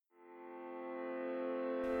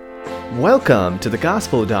Welcome to the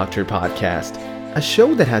Gospel Doctor Podcast, a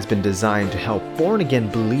show that has been designed to help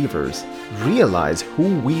born-again believers realize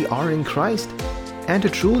who we are in Christ and to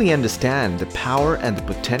truly understand the power and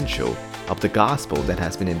the potential of the gospel that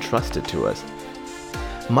has been entrusted to us.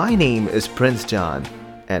 My name is Prince John,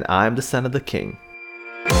 and I'm the son of the King.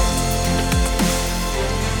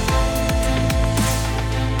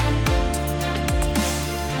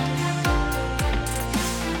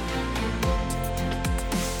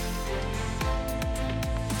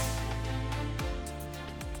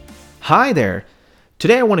 Hi there!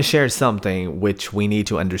 Today I want to share something which we need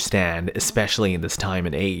to understand, especially in this time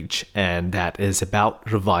and age, and that is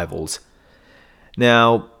about revivals.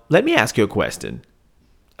 Now, let me ask you a question.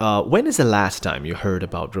 When is the last time you heard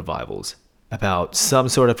about revivals? About some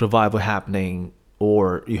sort of revival happening,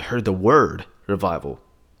 or you heard the word revival?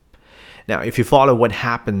 Now, if you follow what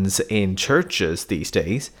happens in churches these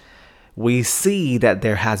days, we see that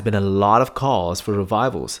there has been a lot of calls for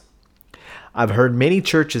revivals. I've heard many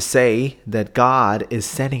churches say that God is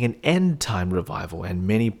sending an end-time revival, and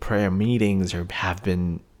many prayer meetings have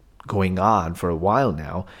been going on for a while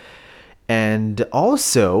now. And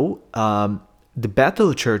also, the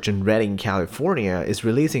Bethel Church in Redding, California is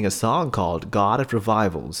releasing a song called God of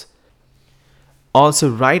Revivals. Also,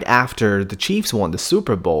 right after the Chiefs won the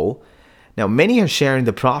Super Bowl, now many are sharing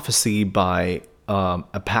the prophecy by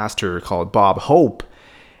a pastor called Bob Hope,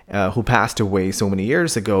 who passed away so many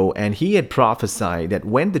years ago, and he had prophesied that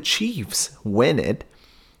when the Chiefs win it,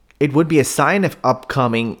 it would be a sign of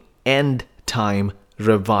upcoming end-time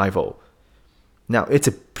revival. Now, it's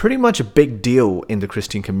pretty much a big deal in the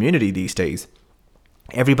Christian community these days.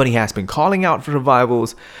 Everybody has been calling out for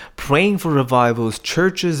revivals, praying for revivals.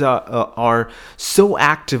 Churches are so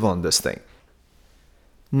active on this thing.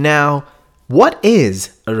 Now, what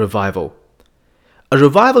is a revival? A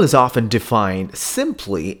revival is often defined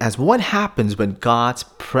simply as what happens when God's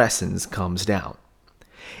presence comes down.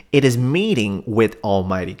 It is meeting with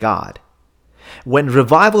Almighty God. When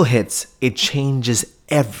revival hits, it changes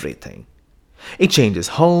everything. It changes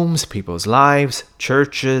homes, people's lives,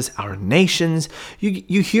 churches, our nations.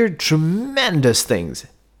 You hear tremendous things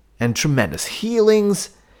and tremendous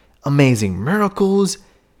healings, amazing miracles.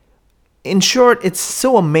 In short, it's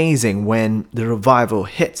so amazing when the revival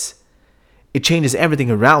hits. It changes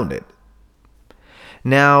everything around it.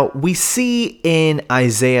 Now, we see in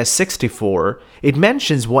Isaiah 64, it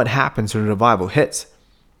mentions what happens when revival hits.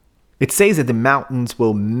 It says that the mountains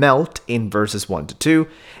will melt in verses 1 to 2.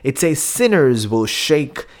 It says sinners will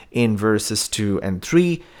shake in verses 2 and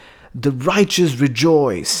 3. The righteous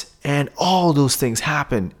rejoice, and all those things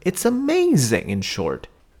happen. It's amazing, in short.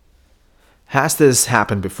 Has this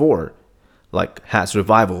happened before? Like, has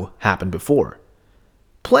revival happened before?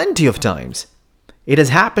 Plenty of times. It has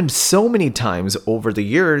happened so many times over the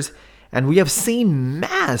years, and we have seen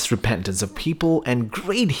mass repentance of people and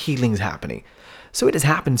great healings happening. So it has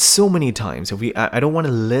happened so many times. I don't want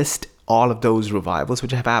to list all of those revivals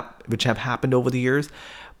which have happened over the years,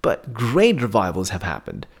 but great revivals have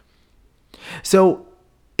happened. So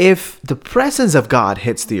if the presence of God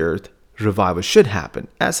hits the earth, revival should happen.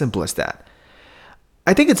 As simple as that.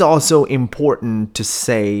 I think it's also important to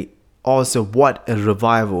say also what a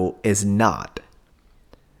revival is not.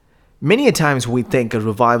 Many a times we think a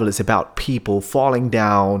revival is about people falling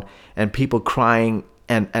down and people crying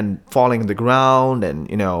and falling on the ground and,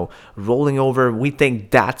 rolling over. We think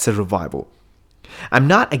that's a revival. I'm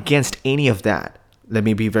not against any of that. Let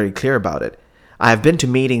me be very clear about it. I have been to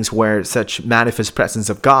meetings where such manifest presence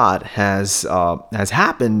of God has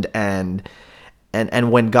happened, and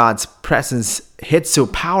when God's presence hits so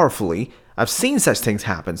powerfully, I've seen such things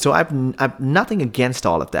happen. So I've nothing against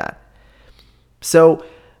all of that. So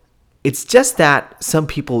it's just that some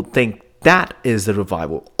people think that is the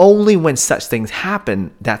revival. Only when such things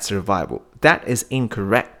happen, that's a revival. That is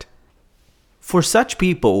incorrect. For such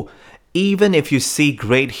people, even if you see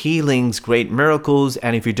great healings, great miracles,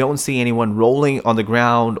 and if you don't see anyone rolling on the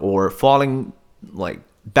ground or falling like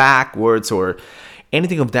backwards or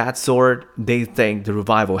anything of that sort, they think the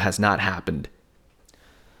revival has not happened.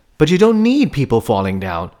 But you don't need people falling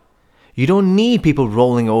down. You don't need people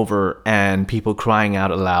rolling over and people crying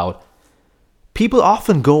out aloud. People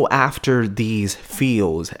often go after these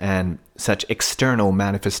feels and such external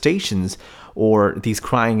manifestations or these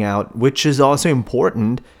crying out, which is also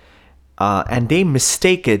important, and they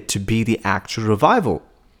mistake it to be the actual revival.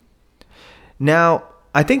 Now,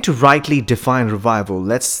 I think to rightly define revival,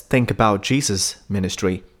 let's think about Jesus'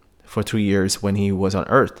 ministry for 3 years when he was on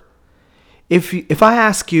earth. If I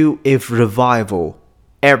ask you if revival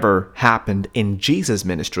ever happened in Jesus'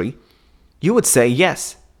 ministry, you would say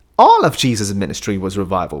yes. All of Jesus' ministry was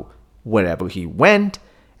revival. wherever he went,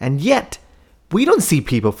 and yet we don't see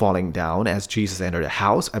people falling down as Jesus entered a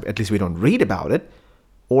house. At least we don't read about it.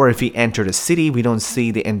 Or if he entered a city, we don't see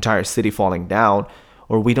the entire city falling down,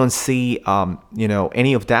 or we don't see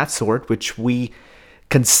any of that sort, which we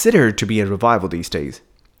consider to be a revival these days.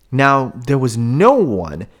 Now, there was no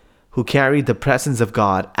one who carried the presence of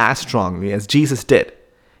God as strongly as Jesus did,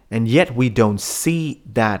 and yet we don't see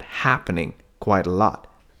that happening quite a lot.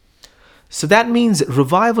 So that means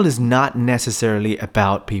revival is not necessarily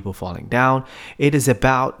about people falling down. It is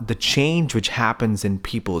about the change which happens in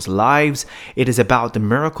people's lives. It is about the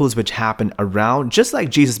miracles which happen around, just like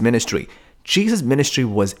Jesus' ministry. Jesus' ministry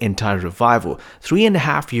was entire revival.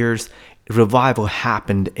 3.5 years, revival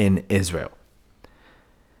happened in Israel.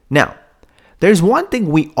 Now, there's one thing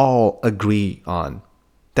we all agree on,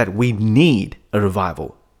 that we need a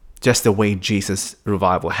revival. Just the way Jesus'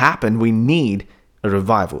 revival happened, we need a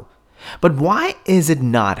revival. But why is it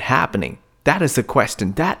not happening? That is the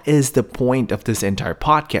question. That is the point of this entire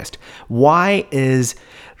podcast. Why is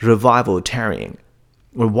revival tarrying?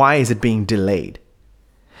 Or why is it being delayed?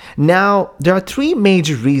 Now, there are 3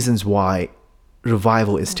 major reasons why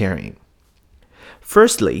revival is tarrying.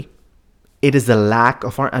 Firstly, it is the lack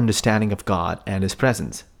of our understanding of God and His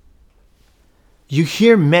presence. You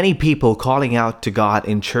hear many people calling out to God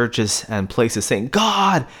in churches and places saying,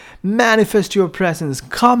 God, manifest your presence,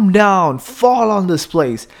 come down, fall on this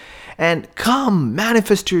place, and come,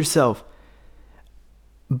 manifest yourself.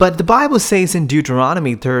 But the Bible says in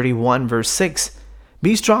Deuteronomy 31 verse 6,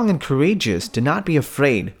 be strong and courageous, do not be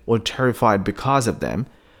afraid or terrified because of them,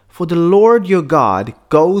 for the Lord your God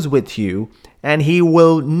goes with you, and He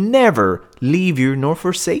will never leave you nor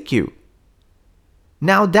forsake you.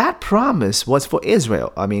 Now that promise was for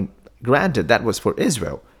Israel. Granted, that was for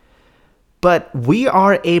Israel. But we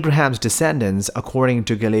are Abraham's descendants according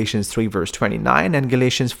to Galatians 3 verse 29 and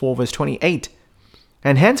Galatians 4 verse 28.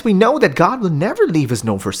 And hence we know that God will never leave us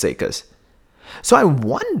nor forsake us. So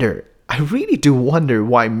I really do wonder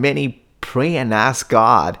why many pray and ask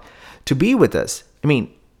God to be with us.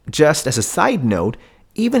 Just as a side note,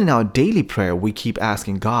 even in our daily prayer, we keep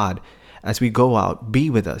asking God as we go out, be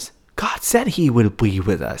with us. God said He will be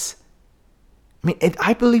with us.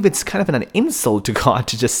 I believe it's kind of an insult to God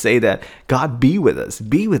to just say that, God, be with us,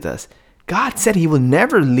 be with us. God said He will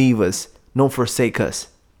never leave us nor forsake us.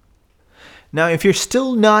 Now, if you're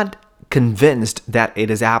still not convinced that it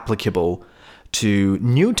is applicable to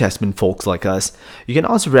New Testament folks like us, you can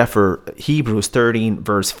also refer Hebrews 13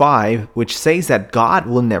 verse 5, which says that God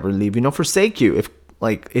will never leave you nor forsake you. If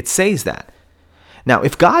it says that. Now,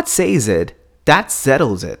 if God says it, that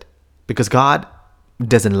settles it, because God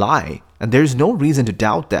doesn't lie, and there's no reason to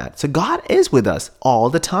doubt that. So God is with us all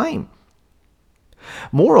the time.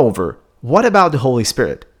 Moreover, what about the Holy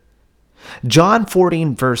Spirit? John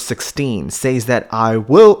 14 verse 16 says that I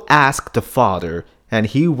will ask the Father, and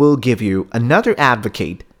He will give you another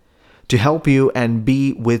advocate to help you and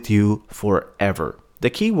be with you forever. The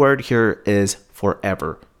key word here is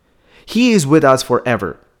forever. He is with us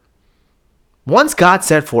forever. Once God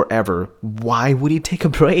said forever, why would He take a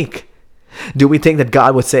break? Do we think that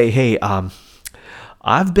God would say, hey,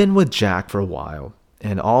 I've been with Jack for a while,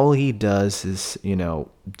 and all he does is,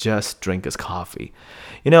 just drink his coffee.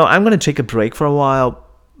 I'm going to take a break for a while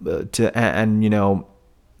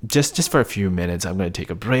just for a few minutes, I'm going to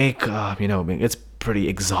take a break. It's pretty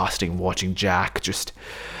exhausting watching Jack just,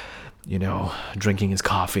 drinking his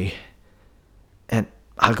coffee. And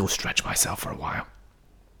I'll go stretch myself for a while.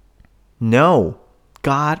 No,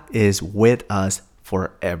 God is with us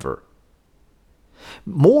forever.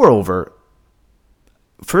 Moreover,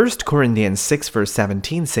 1 Corinthians 6 verse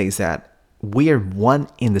 17 says that we are one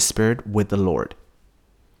in the Spirit with the Lord.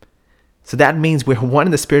 So that means we're one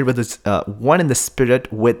in the Spirit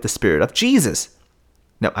with the Spirit of Jesus.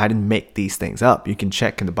 Now, I didn't make these things up. You can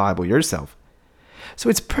check in the Bible yourself. So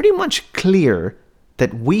it's pretty much clear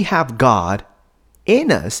that we have God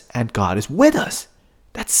in us and God is with us.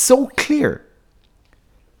 That's so clear.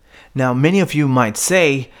 Now, many of you might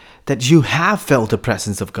say that you have felt the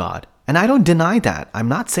presence of God. And I don't deny that. I'm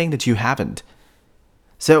not saying that you haven't.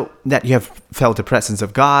 So that you have felt the presence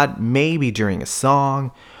of God, maybe during a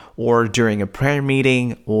song or during a prayer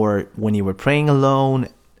meeting or when you were praying alone,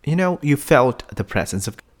 you felt the presence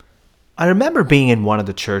of God. I remember being in one of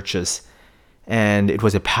the churches, and it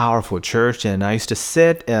was a powerful church, and I used to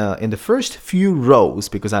sit in the first few rows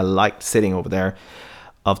because I liked sitting over there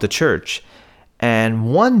of the church.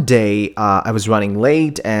 And one day I was running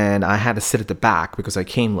late and I had to sit at the back because I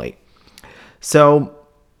came late. So,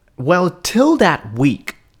 till that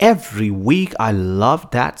week, every week I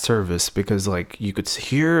loved that service because like you could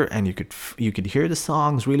hear and you could hear the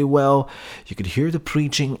songs really well. You could hear the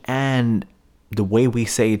preaching, and the way we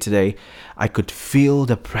say it today, I could feel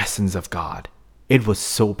the presence of God. It was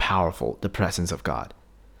so powerful, the presence of God.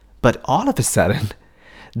 But all of a sudden,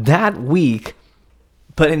 that week,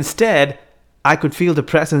 but instead, I could feel the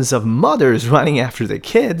presence of mothers running after their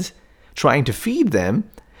kids, trying to feed them.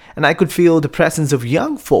 And I could feel the presence of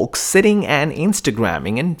young folks sitting and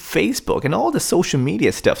Instagramming and Facebook and all the social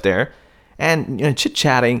media stuff there and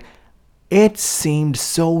chit-chatting. It seemed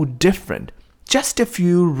so different, just a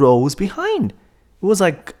few rows behind. It was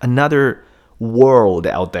like another world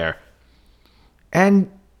out there.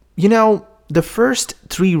 And, the first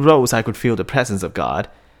 3 rows I could feel the presence of God.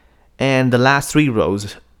 And the last 3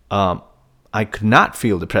 rows, I could not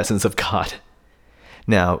feel the presence of God.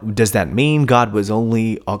 Now, does that mean God was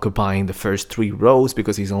only occupying the first 3 rows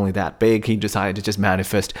because he's only that big? He decided to just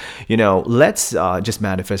manifest, let's just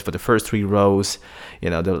manifest for the first 3 rows,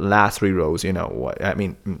 the last 3 rows,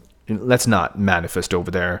 let's not manifest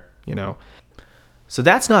over there, So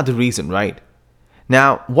that's not the reason, right?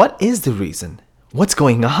 Now, what is the reason? What's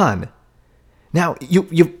going on? Now,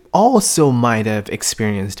 you also might have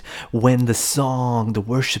experienced when the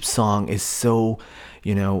worship song is so,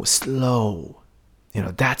 slow.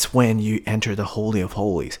 That's when you enter the Holy of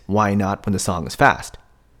Holies. Why not when the song is fast?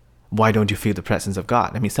 Why don't you feel the presence of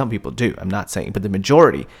God? I mean, some people do. I'm not saying, but the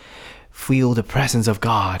majority feel the presence of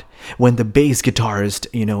God. When the bass guitarist,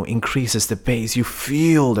 increases the bass, you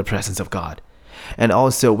feel the presence of God. And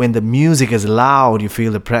also when the music is loud, you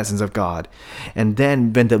feel the presence of God. And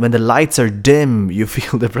then when the lights are dim, you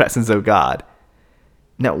feel the presence of God.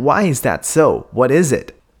 Now, why is that so? What is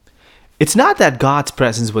it? It's not that God's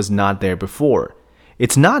presence was not there before.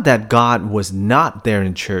 It's not that God was not there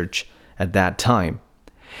in church at that time.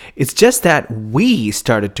 It's just that we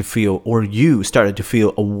started to feel, or you started to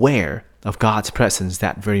feel aware of God's presence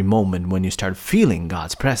that very moment when you start feeling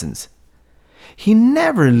God's presence. He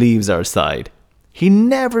never leaves our side. He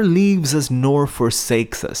never leaves us nor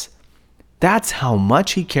forsakes us. That's how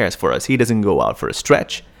much he cares for us. He doesn't go out for a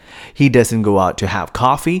stretch. He doesn't go out to have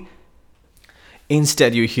coffee.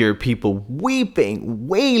 Instead, you hear people weeping,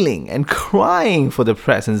 wailing, and crying for the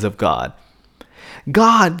presence of God.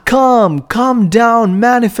 God, come down,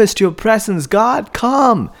 manifest your presence. God,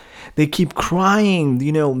 come. They keep crying,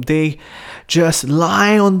 they just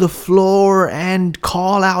lie on the floor and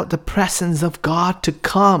call out the presence of God to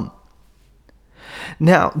come.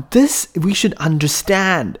 Now, this we should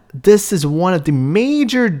understand. This is one of the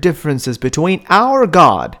major differences between our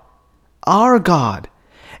God,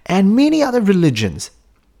 and many other religions.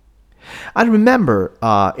 I remember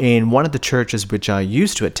in one of the churches which I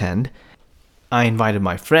used to attend, I invited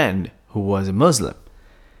my friend who was a Muslim.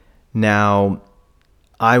 Now,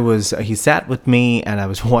 he sat with me and I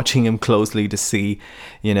was watching him closely to see,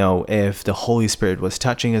 if the Holy Spirit was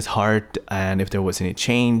touching his heart and if there was any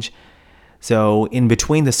change. So in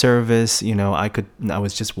between the service, I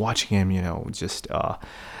was just watching him, just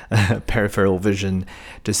peripheral vision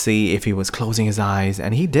to see if he was closing his eyes,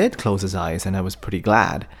 and he did close his eyes, and I was pretty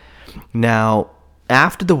glad. Now,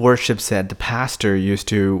 after the worship set, the pastor used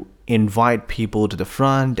to invite people to the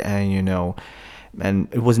front, and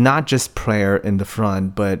it was not just prayer in the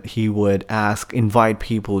front, but he would invite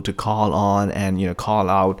people to call on and, call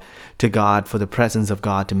out to God for the presence of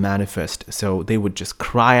God to manifest. So they would just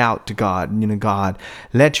cry out to God, God,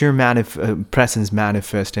 let your presence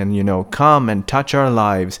manifest and, come and touch our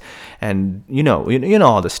lives and,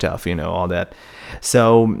 all the stuff, all that.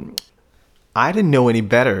 So I didn't know any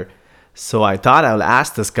better. So I thought I would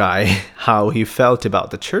ask this guy how he felt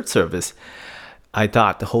about the church service. I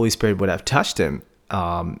thought the Holy Spirit would have touched him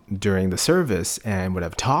during the service and would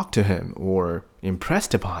have talked to him or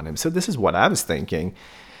impressed upon him. So this is what I was thinking.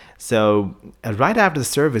 So right after the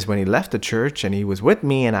service, when he left the church and he was with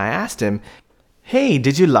me, and I asked him, "Hey,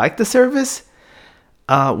 did you like the service?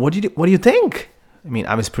 What do you think?" I mean,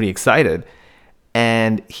 I was pretty excited,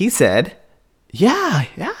 and he said, "Yeah.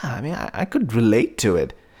 I mean, I could relate to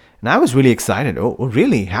it," and I was really excited. Oh,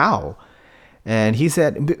 really? How? And he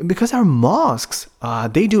said, because our mosques,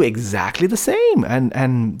 they do exactly the same.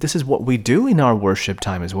 And this is what we do in our worship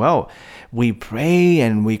time as well. We pray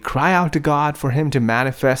and we cry out to God for him to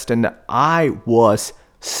manifest. And I was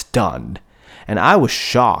stunned and I was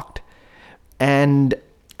shocked. And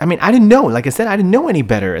I mean, I didn't know, like I said, I didn't know any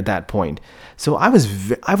better at that point. So I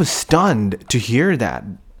was stunned to hear that.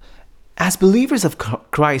 As believers of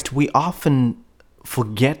Christ, we often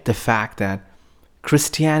forget the fact that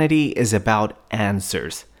Christianity is about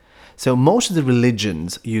answers. So most of the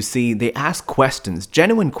religions, you see, they ask questions,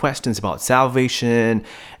 genuine questions about salvation,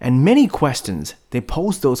 and many questions. They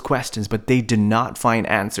pose those questions, but they do not find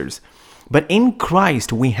answers. But in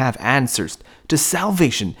Christ, we have answers to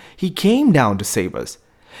salvation. He came down to save us.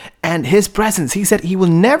 And his presence, he said he will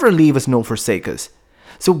never leave us nor forsake us.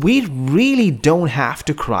 So we really don't have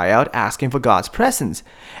to cry out asking for God's presence.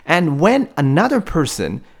 And when another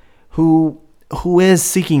person who is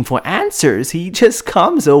seeking for answers, he just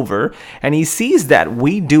comes over and he sees that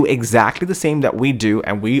we do exactly the same that we do,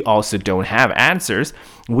 and we also don't have answers.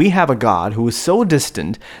 We have a God who is so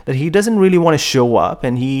distant that he doesn't really want to show up,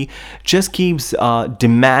 and he just keeps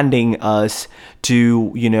demanding us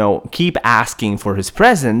to, keep asking for his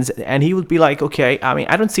presence. And he would be like, okay,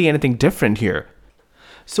 I don't see anything different here.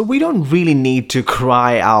 So we don't really need to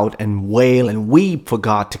cry out and wail and weep for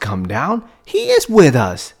God to come down. He is with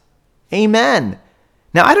us. Amen.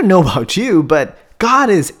 Now, I don't know about you, but God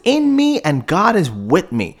is in me and God is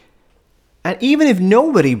with me. And even if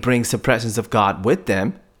nobody brings the presence of God with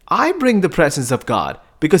them, I bring the presence of God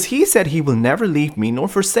because he said he will never leave me nor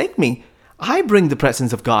forsake me. I bring the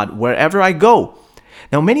presence of God wherever I go.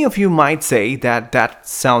 Now, many of you might say that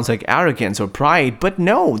sounds like arrogance or pride, but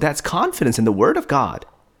no, that's confidence in the Word of God.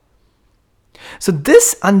 So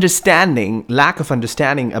this lack of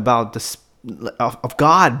understanding about of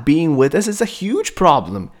God being with us is a huge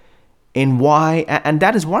problem and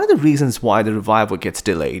that is one of the reasons why the revival gets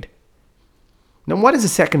delayed. Now, what is the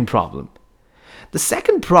second problem? The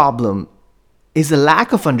second problem is the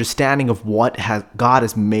lack of understanding of what God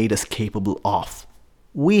has made us capable of.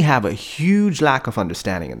 We have a huge lack of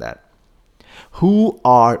understanding in that. Who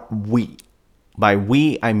are we? By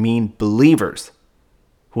we, I mean believers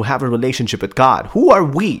who have a relationship with God. Who are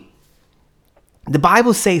we? The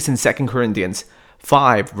Bible says in 2 Corinthians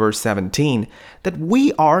 5 verse 17 that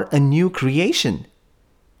we are a new creation.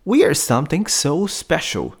 We are something so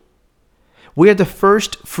special. We are the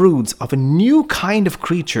first fruits of a new kind of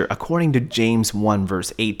creature according to James 1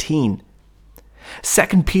 verse 18.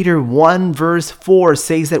 2 Peter 1 verse 4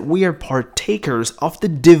 says that we are partakers of the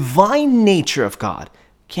divine nature of God.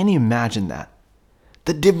 Can you imagine that?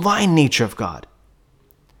 The divine nature of God.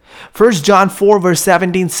 1 John 4 verse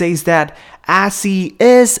 17 says that as he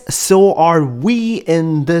is, so are we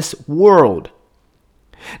in this world.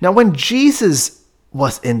 Now, when Jesus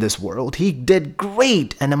was in this world, he did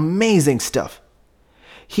great and amazing stuff.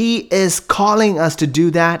 He is calling us to do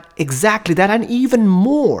that, exactly that, and even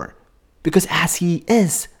more. Because as he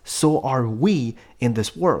is, so are we in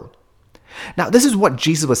this world. Now, this is what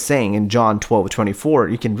Jesus was saying in John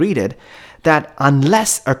 12:24. You can read it, that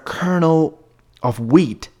unless a kernel of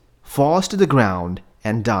wheat falls to the ground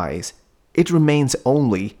and dies, it remains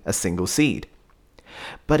only a single seed.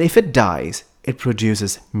 But if it dies, it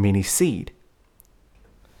produces many seed.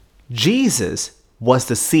 Jesus was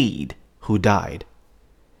the seed who died,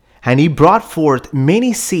 and he brought forth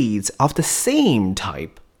many seeds of the same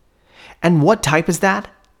type. And what type is that?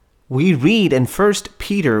 We read in 1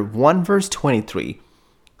 Peter 1 verse 23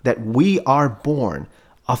 that we are born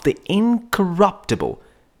of the incorruptible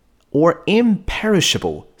or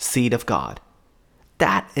imperishable seed of God.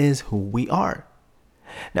 That is who we are.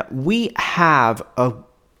 Now, we have a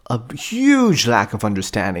huge lack of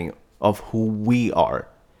understanding of who we are.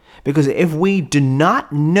 Because if we do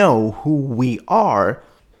not know who we are,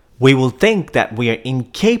 we will think that we are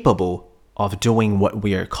incapable of doing what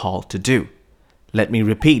we are called to do. Let me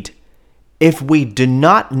repeat. If we do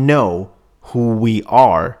not know who we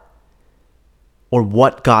are or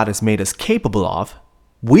what God has made us capable of,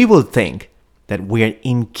 we will think that we are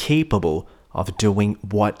incapable of doing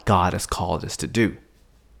what God has called us to do.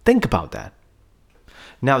 Think about that.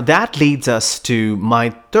 Now that leads us to my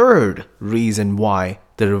third reason why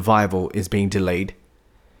the revival is being delayed.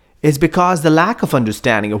 It's because the lack of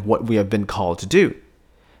understanding of what we have been called to do.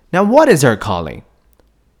 Now, what is our calling?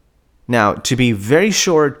 Now, to be very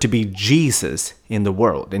short, to be Jesus in the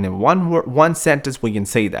world. And in one sentence, we can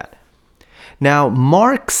say that. Now,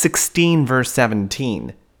 Mark 16 verse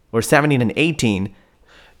 17, or 17 and 18,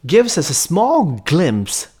 gives us a small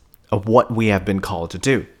glimpse of what we have been called to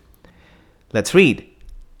do. Let's read.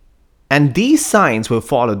 And these signs will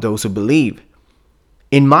follow those who believe.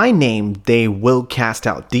 In my name they will cast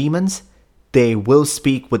out demons, they will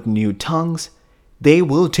speak with new tongues, they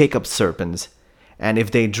will take up serpents, and if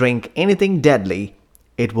they drink anything deadly,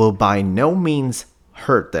 it will by no means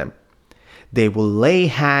hurt them. They will lay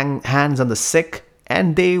hands on the sick,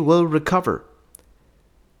 and they will recover.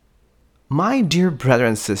 My dear brother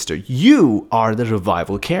and sister, you are the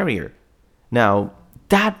revival carrier. Now,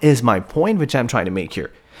 that is my point which I'm trying to make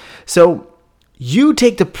here. So, you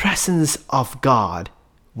take the presence of God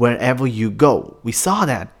wherever you go. We saw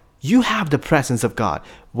that. You have the presence of God.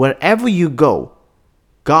 Wherever you go,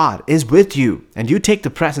 God is with you, and you take the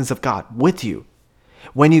presence of God with you.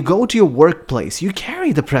 When you go to your workplace, you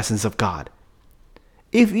carry the presence of God.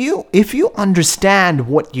 If you understand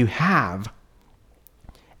what you have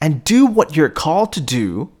and do what you're called to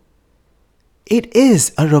do, it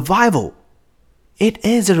is a revival. It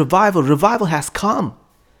is a revival. Revival has come.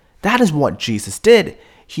 That is what Jesus did.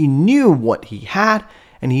 He knew what he had,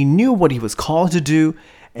 and he knew what he was called to do,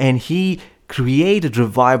 and he created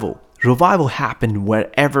revival. Revival happened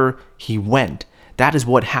wherever he went. That is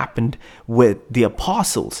what happened with the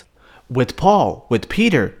apostles, with Paul, with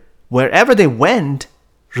Peter. Wherever they went,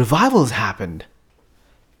 revivals happened.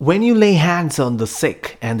 When you lay hands on the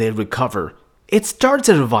sick and they recover, it starts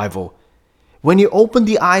a revival. When you open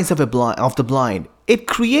the eyes of the blind, it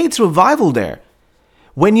creates revival there.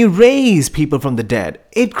 When you raise people from the dead,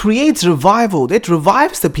 it creates revival. It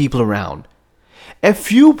revives the people around. A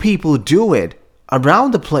few people do it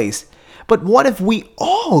around the place, but what if we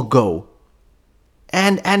all go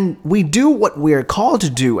and we do what we are called to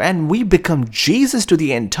do, and we become Jesus to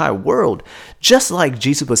the entire world, just like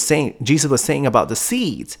Jesus was saying about the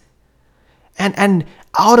seeds. And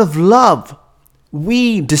out of love,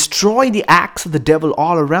 we destroy the acts of the devil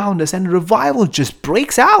all around us, and revival just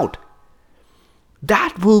breaks out.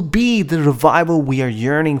 That will be the revival we are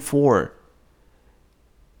yearning for.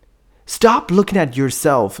 Stop looking at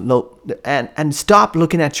yourself and stop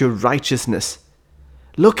looking at your righteousness.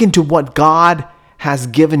 Look into what God has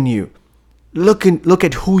given you. Look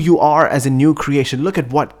at who you are as a new creation. Look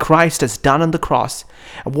at what Christ has done on the cross,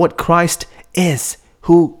 and what Christ is,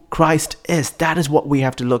 who Christ is. That is what we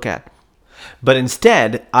have to look at. But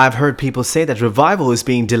instead, I've heard people say that revival is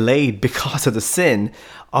being delayed because of the sin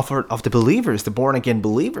of the believers, the born-again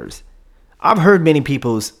believers. I've heard many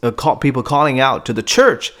people calling out to the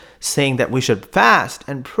church, saying that we should fast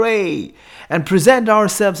and pray and present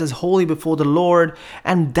ourselves as holy before the Lord,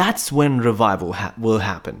 and that's when revival will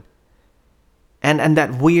happen. And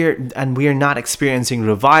that we are not experiencing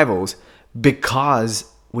revivals because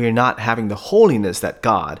we are not having the holiness that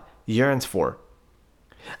God yearns for.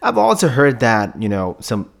 I've also heard that,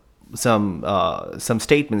 some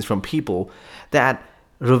statements from people that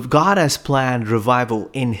God has planned revival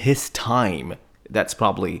in His time. That's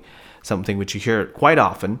probably something which you hear quite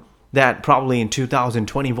often, that probably in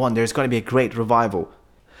 2021 there's going to be a great revival.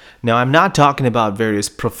 Now, I'm not talking about various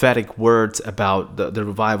prophetic words about the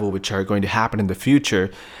revival which are going to happen in the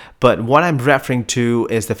future, but what I'm referring to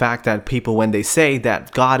is the fact that people, when they say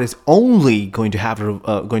that God is only going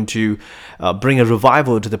to bring a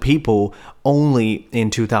revival to the people only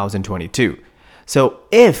in 2022. So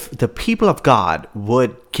if the people of God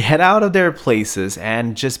would get out of their places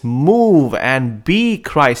and just move and be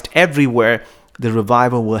Christ everywhere, the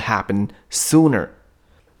revival will happen sooner.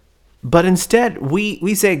 But instead,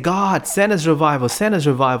 we say, God, send us revival, send us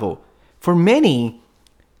revival. For many,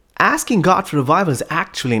 asking God for revival is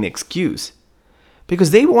actually an excuse, because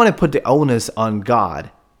they want to put the onus on God.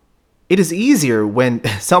 It is easier when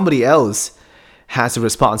somebody else has the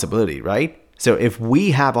responsibility, right? So if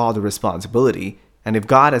we have all the responsibility, and if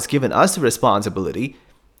God has given us the responsibility,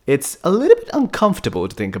 it's a little bit uncomfortable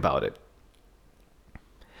to think about it.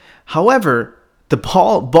 However, the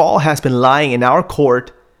ball has been lying in our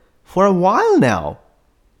court for a while now.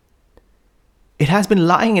 It has been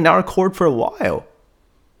lying in our court for a while.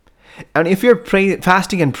 And if you're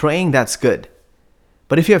fasting and praying, that's good.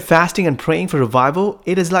 But if you're fasting and praying for revival,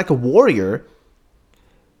 it is like a warrior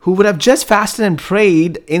who would have just fasted and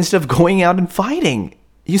prayed instead of going out and fighting.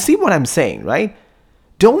 You see what I'm saying, right?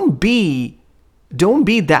 Don't be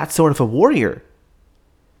that sort of a warrior.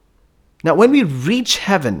 Now, when we reach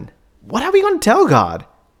heaven, what are we going to tell God?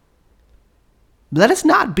 Let us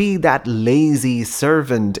not be that lazy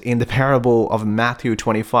servant in the parable of Matthew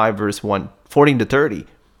 25, verse 14 to 30.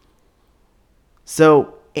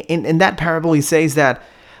 So, in that parable, he says that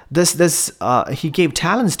he gave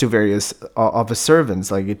talents to various of his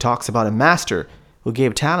servants. Like, it talks about a master who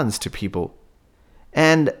gave talents to people.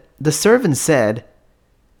 And the servant said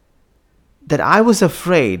that I was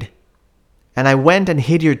afraid, and I went and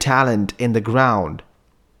hid your talent in the ground.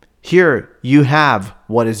 Here you have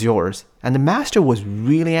what is yours. And the master was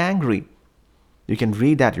really angry. You can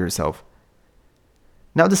read that yourself.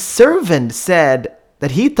 Now the servant said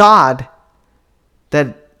that he thought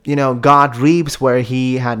that, God reaps where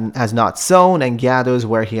he has not sown and gathers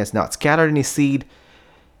where he has not scattered any seed.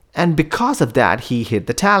 And because of that, he hid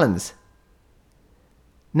the talents.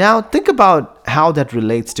 Now think about how that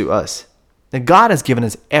relates to us. That God has given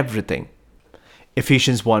us everything.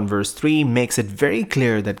 Ephesians 1 verse 3 makes it very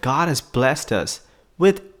clear that God has blessed us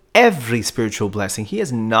with every spiritual blessing. He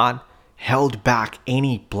has not held back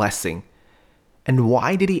any blessing. And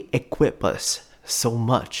why did He equip us so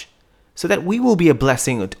much? So that we will be a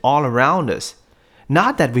blessing all around us.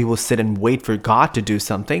 Not that we will sit and wait for God to do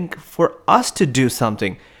something, for us to do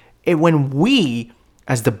something. When we,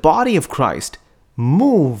 as the body of Christ,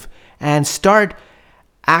 move and start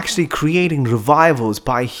actually creating revivals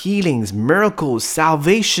by healings, miracles,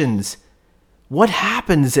 salvations, what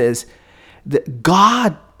happens is that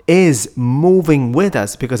God is moving with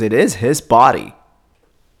us because it is His body.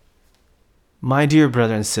 My dear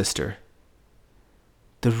brother and sister,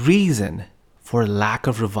 the reason for lack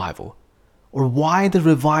of revival, or why the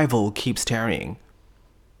revival keeps tarrying,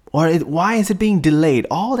 or why is it being delayed,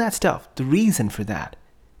 all that stuff, the reason for that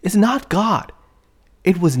is not God.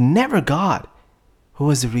 It was never God who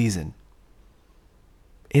was the reason.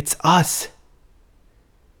 It's us.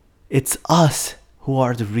 It's us who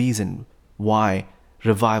are the reason why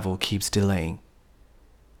revival keeps delaying.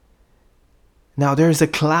 Now there's a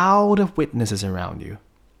cloud of witnesses around you,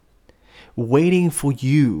 waiting for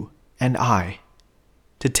you and I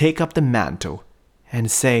to take up the mantle and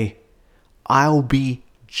say, I'll be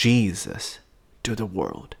Jesus to the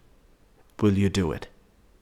world. Will you do it?